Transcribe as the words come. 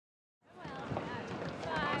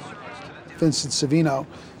Vincent Savino,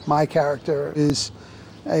 my character, is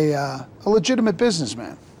a legitimate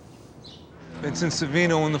businessman. Vincent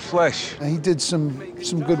Savino in the flesh. He did some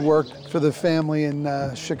good work for the family in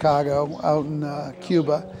Chicago, out in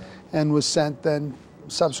Cuba, and was sent then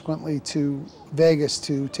subsequently to Vegas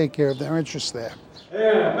to take care of their interests there.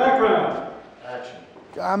 Yeah, background. Action.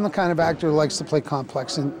 I'm the kind of actor who likes to play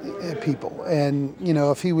complex people, and you know,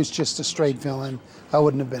 if he was just a straight villain, I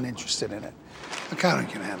wouldn't have been interested in it. The counter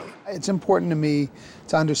can handle it. It's important to me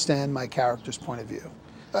to understand my character's point of view.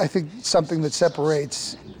 I think something that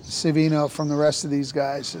separates Savino from the rest of these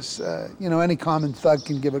guys is, you know, any common thug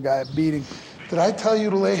can give a guy a beating. Did I tell you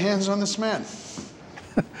to lay hands on this man?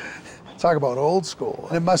 Talk about old school.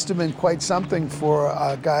 And it must have been quite something for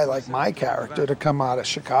a guy like my character to come out of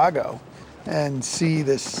Chicago and see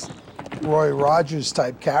this Roy Rogers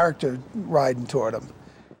type character riding toward him.